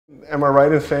Am I right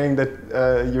in saying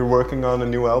that you're working on a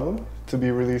new album to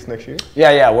be released next year?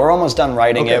 Yeah, we're almost done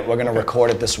writing Okay. it. We're going to record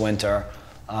it this winter.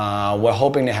 We're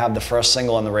hoping to have the first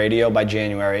single on the radio by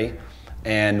January,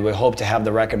 and we hope to have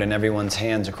the record in everyone's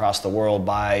hands across the world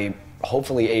by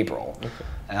hopefully April. Okay.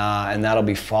 And that'll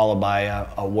be followed by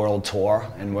a world tour,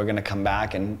 and we're going to come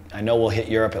back, and I know we'll hit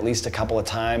Europe at least a couple of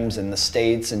times, in the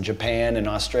States and Japan and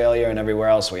Australia and everywhere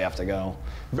else we have to go.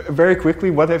 Very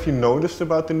quickly, what have you noticed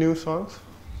about the new songs?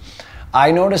 I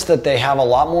noticed that they have a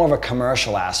lot more of a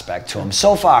commercial aspect to them.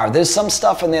 So far, there's some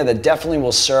stuff in there that definitely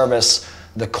will service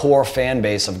the core fan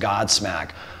base of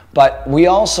Godsmack. But we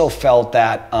also felt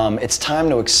that it's time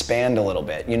to expand a little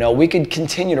bit. You know, we could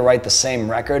continue to write the same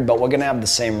record, but we're going to have the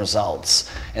same results.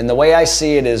 And the way I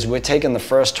see it is we're taking the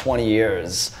first 20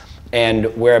 years and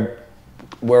we're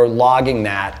logging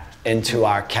that into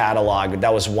our catalog.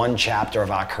 That was one chapter of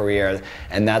our career,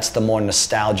 and that's the more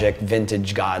nostalgic,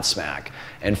 vintage Godsmack.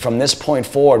 And from this point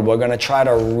forward, we're going to try to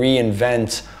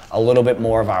reinvent a little bit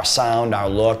more of our sound, our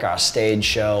look, our stage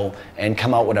show, and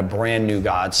come out with a brand new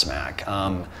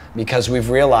Godsmack. Because we've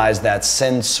realized that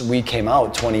since we came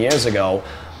out 20 years ago,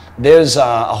 there's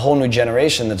a whole new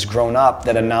generation that's grown up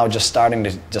that are now just starting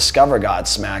to discover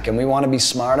Godsmack, and we want to be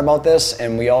smart about this,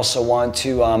 and we also want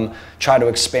to try to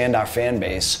expand our fan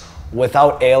base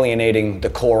without alienating the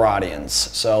core audience.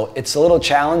 So it's a little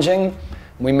challenging.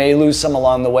 We may lose some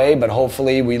along the way, but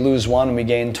hopefully we lose one and we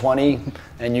gain 20,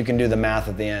 and you can do the math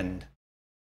at the end.